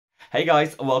Hey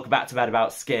guys, and welcome back to Mad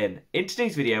About Skin. In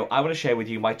today's video, I want to share with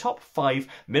you my top 5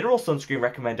 mineral sunscreen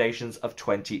recommendations of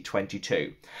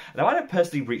 2022. Now, I don't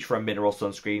personally reach for a mineral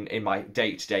sunscreen in my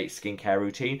day-to-day skincare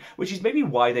routine, which is maybe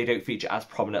why they don't feature as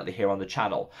prominently here on the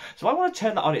channel. So I want to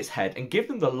turn that on its head and give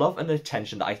them the love and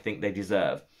attention that I think they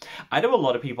deserve. I know a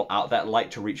lot of people out there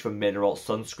like to reach for mineral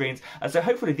sunscreens, and so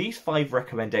hopefully these 5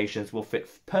 recommendations will fit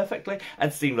perfectly and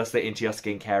seamlessly into your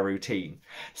skincare routine.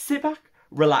 Sit back,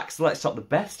 relax, let's talk the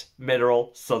best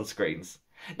mineral sunscreens.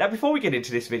 Now, before we get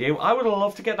into this video, I would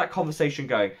love to get that conversation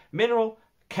going. Mineral,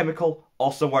 chemical,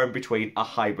 or somewhere in between, a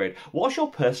hybrid. What's your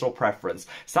personal preference?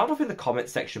 Sound off in the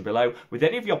comments section below with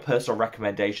any of your personal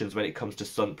recommendations when it comes to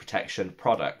sun protection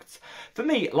products. For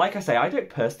me, like I say, I don't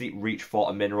personally reach for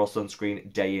a mineral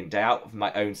sunscreen day in, day out for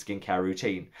my own skincare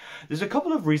routine. There's a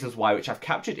couple of reasons why, which I've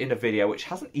captured in a video which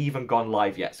hasn't even gone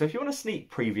live yet. So if you want a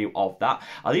sneak preview of that,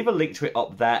 I'll leave a link to it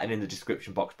up there and in the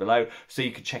description box below so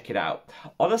you can check it out.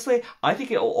 Honestly, I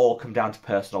think it'll all come down to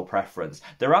personal preference.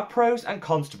 There are pros and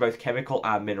cons to both chemical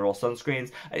and mineral sunscreens,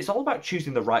 and it's all about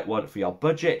choosing the right one for your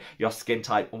budget, your skin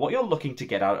type, and what you're looking to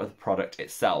get out of the product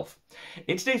itself.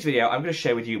 In today's video, I'm going to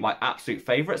share with you my absolute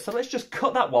favourites, so let's just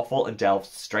cut that waffle and delve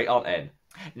straight on in.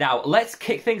 Now, let's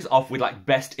kick things off with like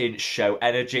best in show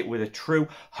energy with a true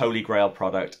holy grail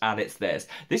product, and it's this.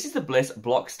 This is the Bliss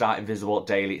Block Star Invisible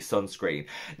Daily Sunscreen.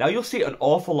 Now, you'll see an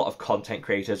awful lot of content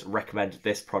creators recommend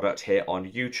this product here on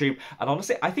YouTube, and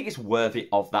honestly, I think it's worthy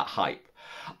of that hype.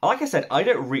 Like I said, I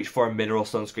don't reach for a mineral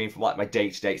sunscreen for like my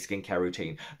day-to-day skincare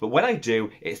routine, but when I do,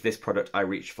 it's this product I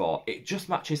reach for. It just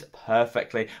matches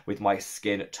perfectly with my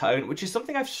skin tone, which is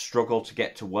something I've struggled to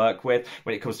get to work with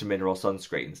when it comes to mineral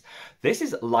sunscreens. This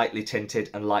is lightly tinted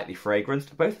and lightly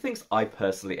fragranced, both things I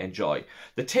personally enjoy.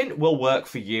 The tint will work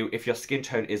for you if your skin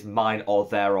tone is mine or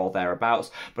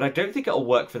thereabouts, but I don't think it'll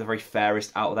work for the very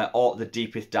fairest out there or the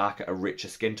deepest, darker and richer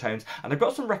skin tones, and I've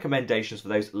got some recommendations for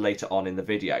those later on in the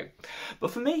video.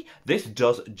 But for me, this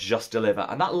does just deliver,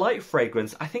 and that light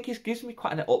fragrance, I think, gives me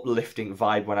quite an uplifting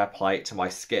vibe when I apply it to my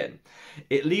skin.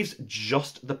 It leaves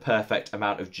just the perfect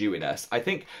amount of dewiness. I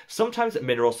think sometimes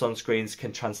mineral sunscreens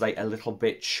can translate a little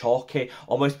bit chalky,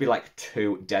 almost be like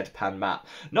too deadpan matte.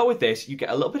 Not with this. You get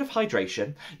a little bit of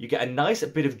hydration, you get a nice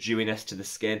bit of dewiness to the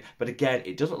skin, but again,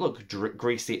 it doesn't look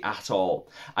greasy at all.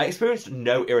 I experienced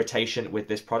no irritation with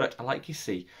this product, and like you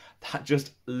see, that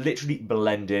just literally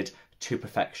blended to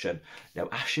perfection. No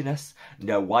ashiness,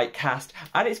 no white cast,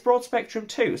 and it's broad spectrum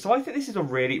too. So I think this is a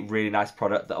really, really nice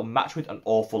product that will match with an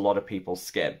awful lot of people's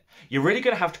skin. You're really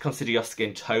going to have to consider your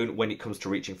skin tone when it comes to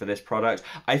reaching for this product.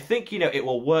 I think, it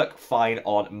will work fine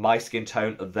on my skin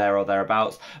tone there or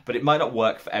thereabouts, but it might not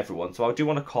work for everyone. So I do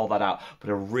want to call that out, but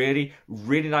a really,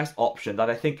 really nice option that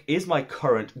I think is my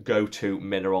current go-to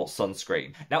mineral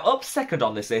sunscreen. Now, up second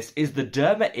on this list is the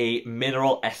Derma E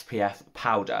Mineral SPF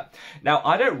Powder. Now,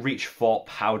 I don't reach for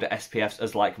powder SPFs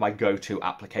as like my go-to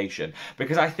application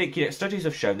because I think studies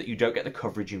have shown that you don't get the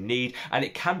coverage you need, and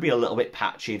it can be a little bit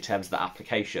patchy in terms of the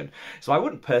application. So I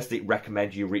wouldn't personally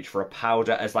recommend you reach for a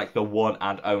powder as like the one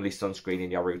and only sunscreen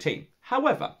in your routine.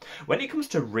 However, when it comes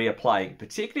to reapplying,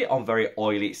 particularly on very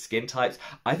oily skin types,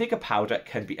 I think a powder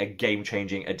can be a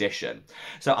game-changing addition.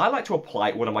 So I like to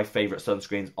apply one of my favourite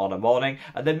sunscreens on a morning,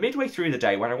 and then midway through the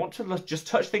day, when I want to just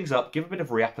touch things up, give a bit of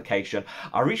reapplication,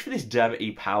 I reach for this Derma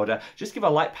E powder, just give a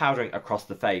light powdering across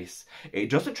the face. It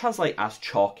doesn't translate as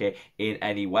chalky in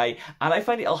any way, and I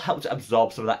find it'll help to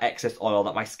absorb some of that excess oil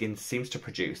that my skin seems to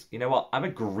produce. You know what? I'm a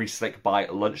grease slick by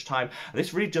lunchtime, and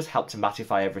this really does help to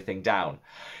mattify everything down.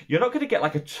 You're not going to get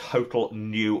like a total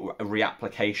new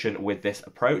reapplication with this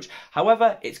approach.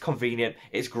 However, it's convenient,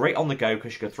 it's great on the go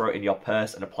because you can throw it in your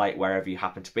purse and apply it wherever you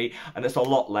happen to be, and it's a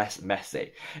lot less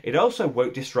messy. It also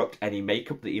won't disrupt any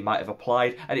makeup that you might have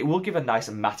applied, and it will give a nice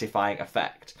mattifying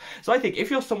effect. So I think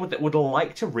if you're someone that would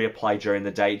like to reapply during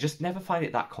the day, just never find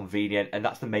it that convenient, and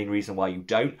that's the main reason why you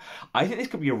don't, I think this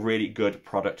could be a really good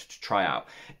product to try out.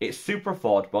 It's super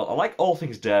affordable, and like all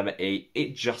things Derma E,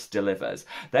 it just delivers.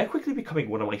 They're quickly becoming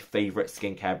one of my favourite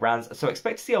skincare brands, so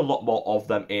expect to see a lot more of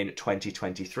them in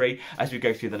 2023 as we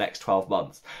go through the next 12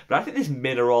 months. But I think this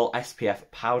mineral SPF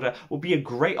powder will be a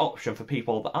great option for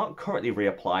people that aren't currently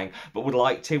reapplying but would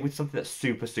like to, with something that's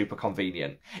super, super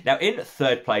convenient. Now, in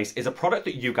third place is a product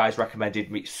that you guys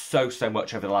recommended me so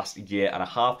much over the last year and a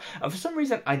half, and for some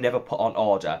reason I never put on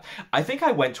order. I think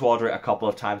I went to order it a couple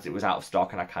of times, it was out of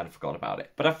stock, and I kind of forgot about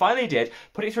it. But I finally did,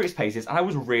 put it through its paces, and I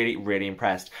was really, really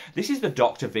impressed. This is the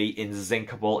Dr. V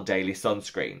Inzinkable daily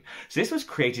sunscreen. So this was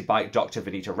created by Dr.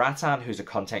 Vanita Ratan, who's a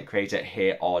content creator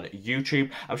here on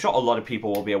YouTube. I'm sure a lot of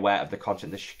people will be aware of the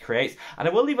content that she creates, and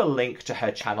I will leave a link to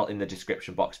her channel in the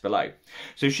description box below.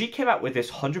 So she came out with this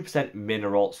 100%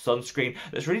 mineral sunscreen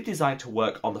that's really designed to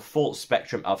work on the full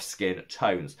spectrum of skin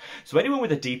tones. So anyone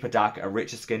with a deeper, darker and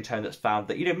richer skin tone that's found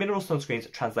that, mineral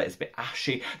sunscreens translate as a bit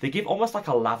ashy, they give almost like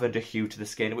a lavender hue to the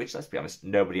skin, which, let's be honest,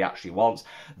 nobody actually wants.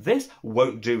 This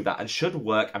won't do that and should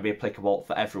work and be applicable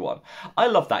for everyone. I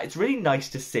love that. It's really nice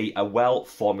to see a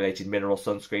well-formulated mineral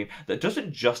sunscreen that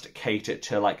doesn't just cater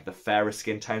to like the fairer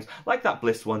skin tones like that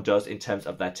Bliss one does in terms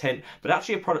of their tint, but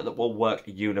actually a product that will work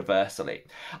universally.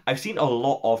 I've seen a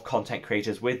lot of content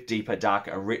creators with deeper,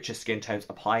 darker and richer skin tones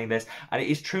applying this, and it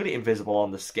is truly invisible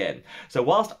on the skin. So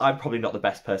whilst I'm probably not the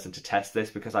best person to test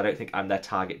this because I don't think I'm their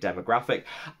target demographic,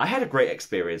 I had a great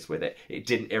experience with it. It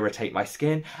didn't irritate my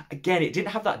skin. Again, it didn't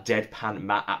have that deadpan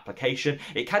matte application.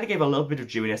 It kind of gave a little bit of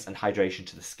dewiness and hydration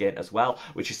to the skin as well,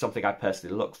 which is something I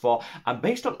personally look for. And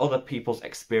based on other people's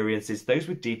experiences, those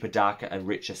with deeper, darker and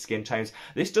richer skin tones,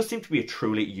 this does seem to be a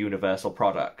truly universal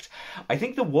product. I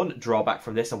think the one drawback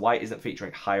from this and why it isn't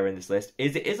featuring higher in this list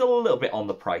is it is a little bit on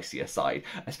the pricier side,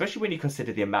 especially when you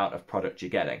consider the amount of product you're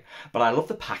getting. But I love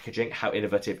the packaging, how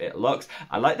innovative it looks.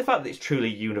 I like the fact that it's truly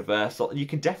universal, and you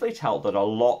can definitely tell that a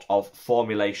lot of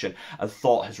formulation and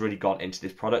thought has really gone into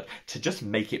this product to just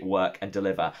make it work and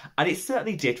deliver. And it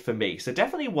certainly did for me. So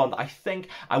definitely one that I think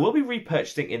I will be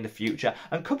repurchasing in the future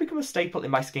and could become a staple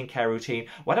in my skincare routine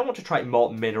when I want to try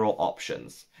more mineral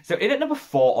options. So in at number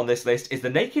 4 on this list is the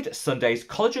Naked Sundays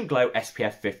Collagen Glow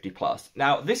SPF 50+.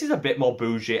 Now, this is a bit more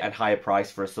bougie and higher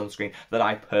price for a sunscreen than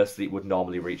I personally would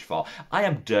normally reach for. I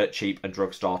am dirt cheap and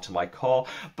drugstore to my core,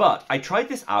 but I tried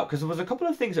this out because there was a couple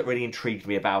of things that really intrigued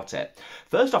me about it.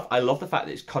 First off, I love the fact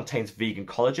that it contains vegan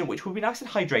collagen, which will be nice and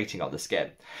hydrating on the skin.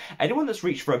 Anyone that's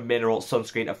reached for a mineral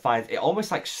sunscreen and finds it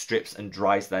almost like strips and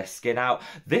dries their skin out,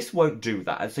 this won't do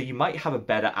that, and so you might have a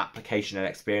better application and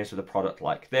experience with a product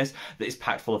like this that is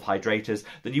packed full of hydrators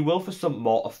than you will for some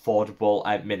more affordable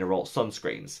mineral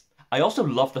sunscreens. I also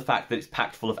love the fact that it's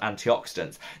packed full of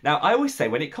antioxidants. Now, I always say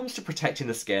when it comes to protecting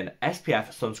the skin,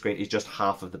 SPF sunscreen is just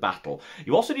half of the battle.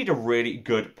 You also need a really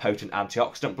good, potent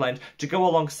antioxidant blend to go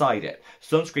alongside it.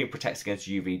 Sunscreen protects against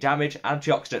UV damage,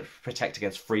 antioxidants protect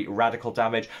against free radical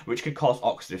damage, which can cause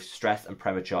oxidative stress and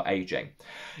premature aging.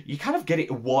 You kind of get it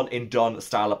one and done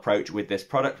style approach with this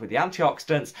product, with the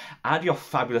antioxidants and your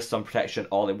fabulous sun protection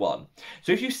all in one.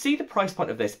 So if you see the price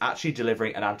point of this actually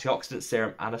delivering an antioxidant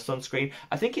serum and a sunscreen,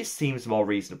 I think it seems more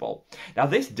reasonable. Now,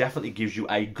 this definitely gives you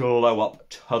a glow up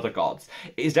to the gods.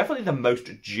 It is definitely the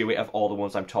most dewy of all the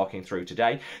ones I'm talking through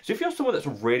today. So if you're someone that's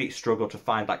really struggled to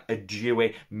find like a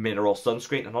dewy mineral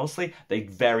sunscreen, and honestly, they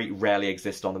very rarely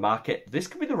exist on the market, this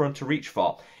could be the run to reach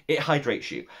for. It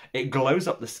hydrates you, it glows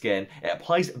up the skin, it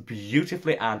applies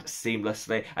beautifully and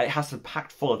seamlessly, and it has some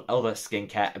packed full of other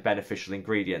skincare beneficial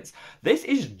ingredients. This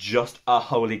is just a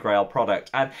holy grail product,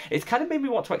 and it's kind of made me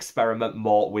want to experiment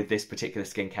more with this particular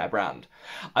skincare brand.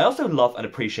 I also love and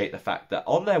appreciate the fact that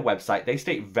on their website they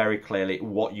state very clearly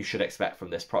what you should expect from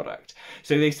this product.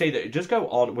 So they say that it does go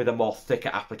on with a more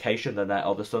thicker application than their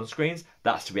other sunscreens.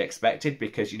 That's to be expected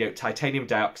because, titanium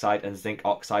dioxide and zinc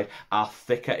oxide are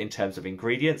thicker in terms of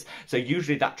ingredients. So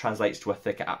usually that translates to a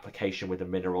thicker application with a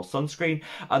mineral sunscreen.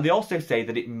 And they also say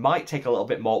that it might take a little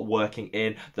bit more working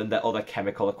in than their other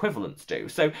chemical equivalents do.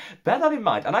 So bear that in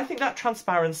mind. And I think that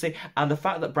transparency and the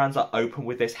fact that brands are open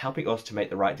with this, helping us to make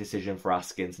the right decision for our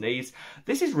skin's needs,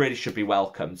 this is really should be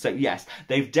welcome. So yes,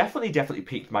 they've definitely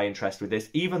piqued my interest with this,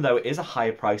 even though it is a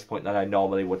higher price point than I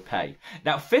normally would pay.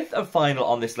 Now, 5th and final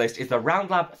on this list is the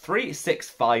Roundlab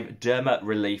 365 Derma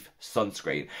Relief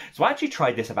Sunscreen. So I actually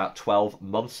tried this about 12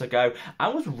 months ago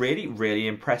and was really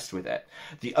impressed with it.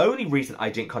 The only reason I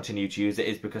didn't continue to use it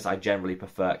is because I generally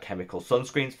prefer chemical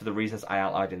sunscreens for the reasons I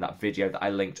outlined in that video that I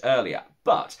linked earlier.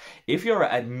 But if you're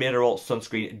a mineral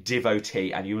sunscreen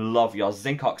devotee and you love your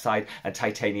zinc oxide and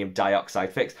titanium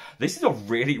dioxide fix, this is a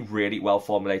really well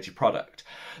formulated product.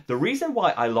 The reason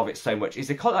why I love it so much is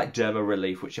they call it like Derma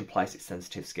Relief, which implies it's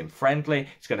sensitive skin friendly,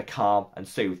 it's going to calm and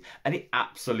soothe, and it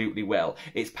absolutely will.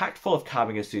 It's packed full of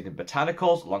calming and soothing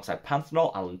botanicals alongside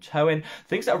panthenol, allantoin,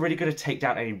 things that are really going to take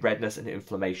down any redness and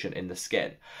inflammation in the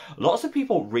skin. Lots of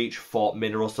people reach for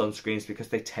mineral sunscreens because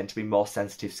they tend to be more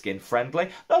sensitive skin friendly,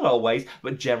 not always,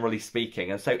 but generally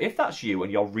speaking. And so if that's you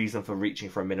and your reason for reaching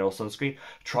for a mineral sunscreen,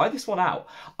 try this one out.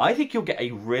 I think you'll get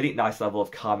a really nice level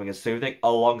of calming and soothing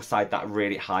alongside that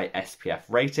really high SPF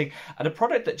rating, and a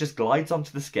product that just glides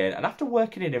onto the skin and after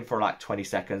working it in for like 20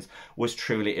 seconds was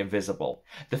truly invisible.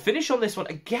 The finish on this one,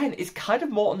 again, is kind of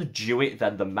more on the dewy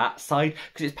than the matte side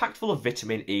because it's packed full of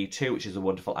vitamin E too, which is a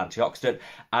wonderful antioxidant,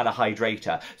 and a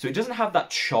hydrator. So it doesn't have that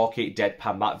chalky,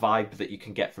 deadpan matte vibe that you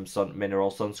can get from some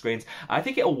mineral sunscreens. I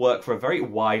think it'll work for a very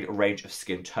wide range of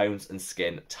skin tones and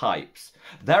skin types.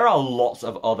 There are lots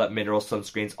of other mineral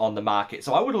sunscreens on the market,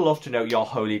 so I would love to know your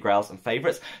holy grails and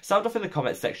favourites. Sound off in the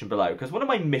comments section below, because one of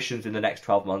my missions in the next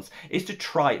 12 months is to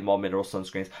try more mineral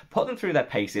sunscreens, put them through their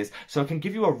paces, so I can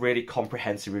give you a really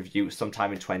comprehensive review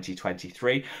sometime in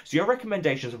 2023. So your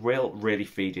recommendations will really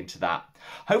feed into that.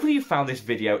 Hopefully you found this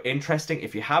video interesting.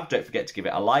 If you have, don't forget to give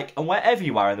it a like, and wherever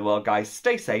you are in the world, guys,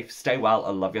 stay safe, stay well,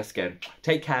 and love your skin.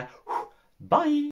 Take care. Bye.